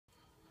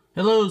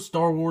Hello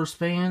Star Wars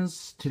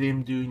fans, today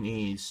I'm doing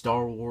a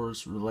Star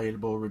Wars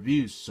relatable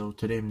review. So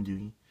today I'm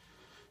doing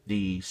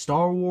the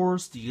Star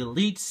Wars The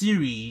Elite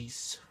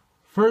Series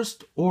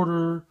First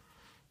Order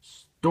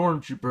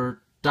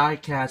Stormtrooper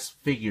diecast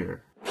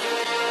figure.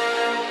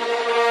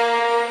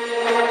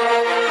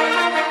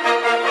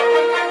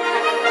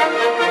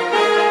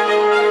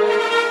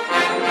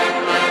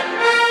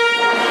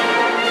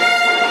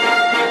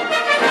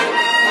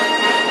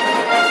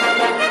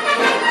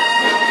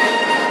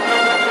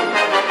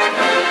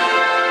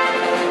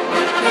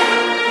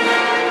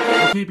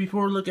 Okay,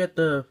 before we look at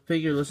the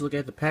figure, let's look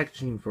at the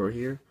packaging for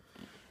here.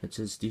 It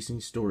says Disney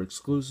Store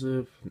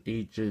exclusive,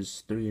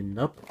 ages 3 and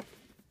up.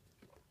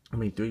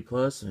 3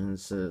 plus, and it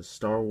says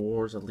Star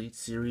Wars Elite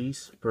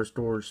Series First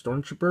Order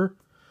Stormtrooper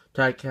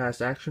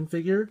diecast action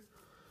figure.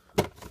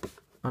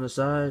 On the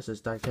side, it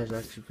says diecast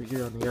action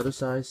figure. On the other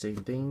side, same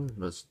thing,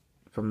 but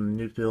from the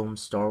new film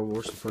Star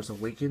Wars The Force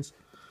Awakens.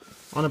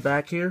 On the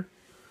back here,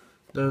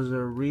 there's a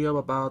re-up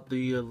about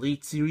the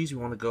Elite Series. You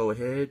want to go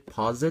ahead,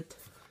 pause it.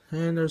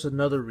 And there's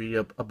another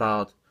re-up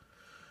about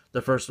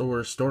the First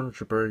Order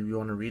Stormtrooper. If you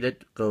want to read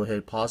it, go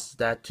ahead, pause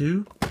that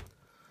too.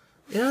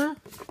 Yeah,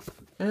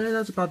 and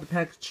that's about the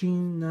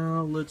packaging.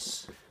 Now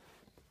let's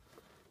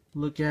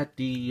look at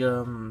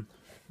the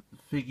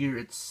figure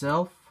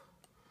itself.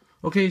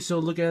 Okay, so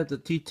look at the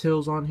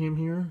details on him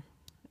here.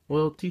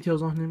 Well,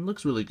 details on him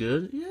looks really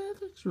good. Yeah,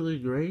 it looks really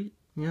great.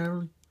 Yeah, I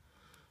really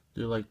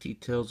do like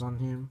details on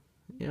him.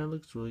 Yeah, it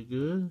looks really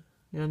good.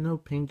 Yeah, no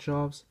paint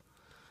jobs.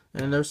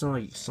 And there's some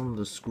of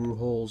the screw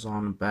holes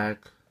on the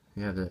back.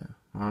 Yeah, the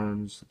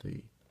arms,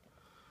 the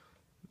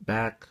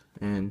back,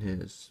 and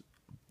his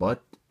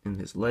butt and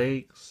his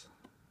legs.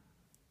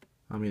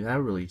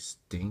 That really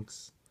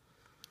stinks.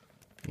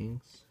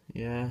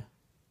 Yeah.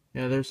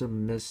 Yeah, there's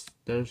some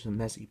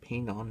messy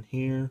paint on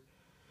here.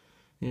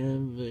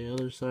 And the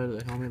other side of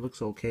the helmet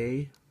looks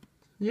okay.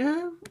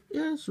 Yeah,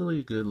 it's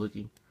really good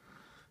looking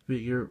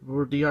figure.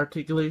 For the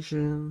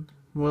articulation,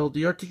 well,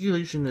 the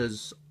articulation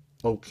is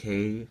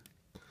okay.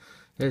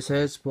 His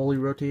head's fully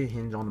rotated,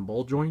 hinge on the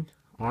ball joint.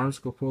 Arms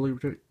go fully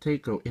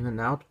rotate, go in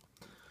and out.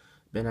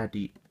 Bend at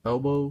the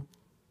elbow.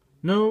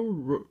 No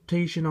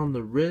rotation on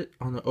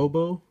the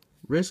elbow.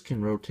 Wrist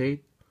can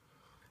rotate.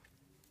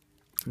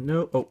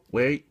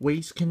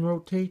 Waist can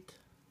rotate.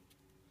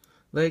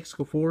 Legs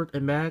go forward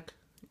and back,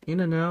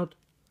 in and out.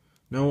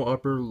 No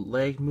upper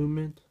leg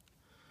movement.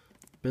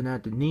 Bend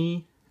at the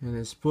knee, and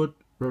his foot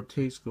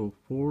rotates, go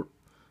forward,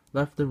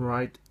 left and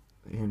right,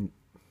 and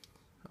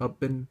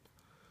up and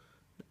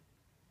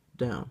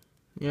down.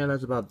 Yeah,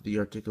 that's about the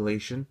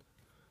articulation.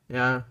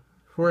 Yeah,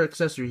 for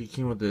accessory, he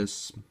came with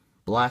this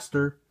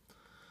blaster.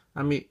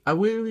 I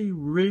really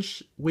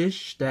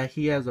wish that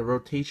he has a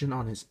rotation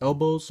on his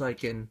elbows so I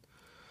can,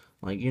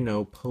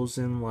 pose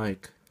him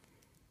like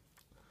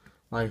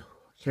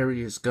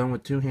carry his gun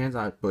with 2 hands.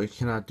 But he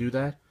cannot do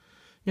that.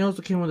 He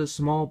also came with a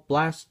small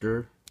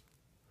blaster.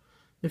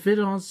 It fits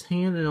on his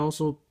hand and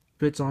also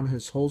fits on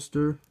his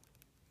holster.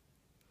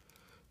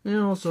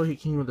 And also he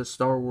came with a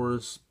Star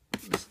Wars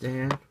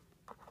stand,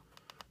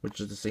 which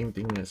is the same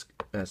thing as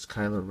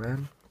Kylo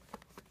Ren.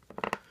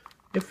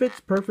 It fits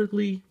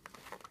perfectly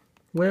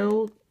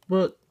well,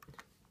 but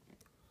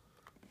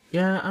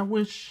yeah, I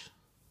wish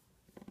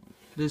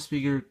this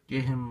figure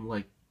gave him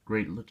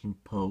great looking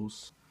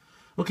pose.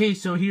 Okay,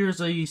 so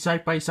here's a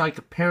side-by-side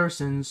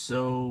comparison.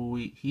 So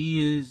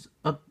he is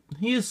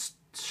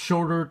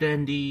shorter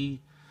than the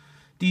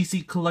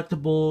DC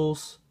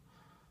Collectibles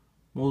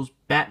most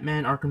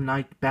Batman Arkham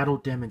Knight Battle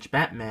Damage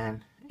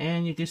Batman,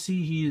 and you can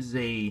see he is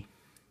a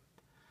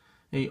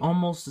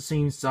almost the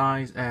same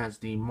size as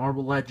the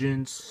Marvel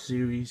Legends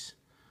series.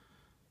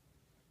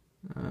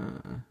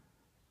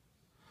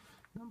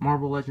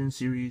 Marvel Legends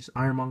series,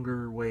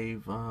 Ironmonger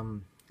Wave,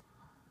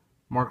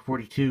 Mark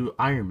 42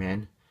 Iron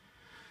Man,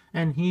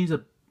 and he's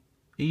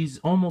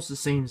almost the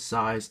same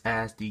size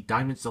as the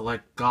Diamond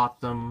Select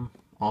Gotham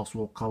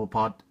Oswald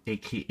Cobblepot,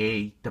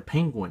 aka the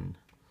Penguin.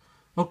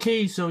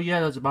 Okay, so yeah,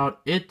 that's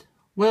about it.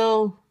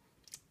 Well,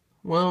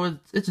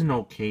 it's an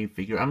okay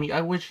figure.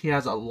 I wish he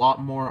has a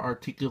lot more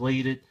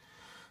articulated.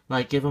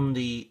 Give him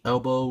the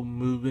elbow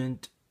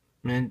movement,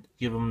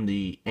 give him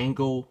the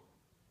angle,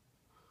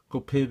 go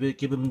pivot,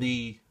 give him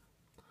the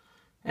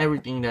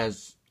everything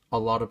that's a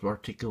lot of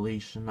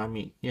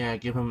articulation. Yeah,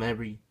 give him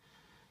everything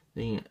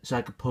so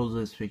I could pose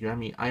this figure.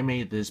 I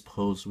made this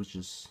pose, which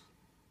is,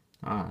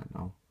 I don't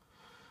know.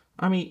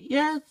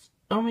 Yeah,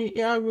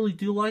 I really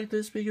do like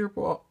this figure,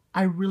 but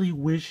I really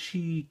wish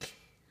he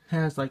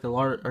has a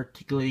lot of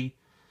articulation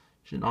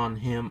on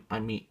him.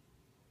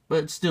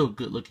 But it's still a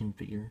good looking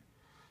figure.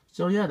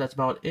 So yeah, that's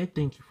about it.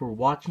 Thank you for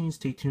watching.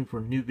 Stay tuned for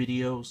new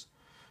videos.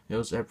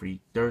 Those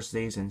every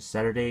Thursdays and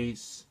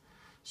Saturdays.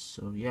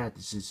 So yeah,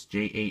 this is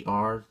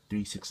J.A.R.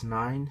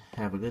 369.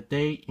 Have a good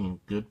day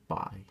and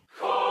goodbye.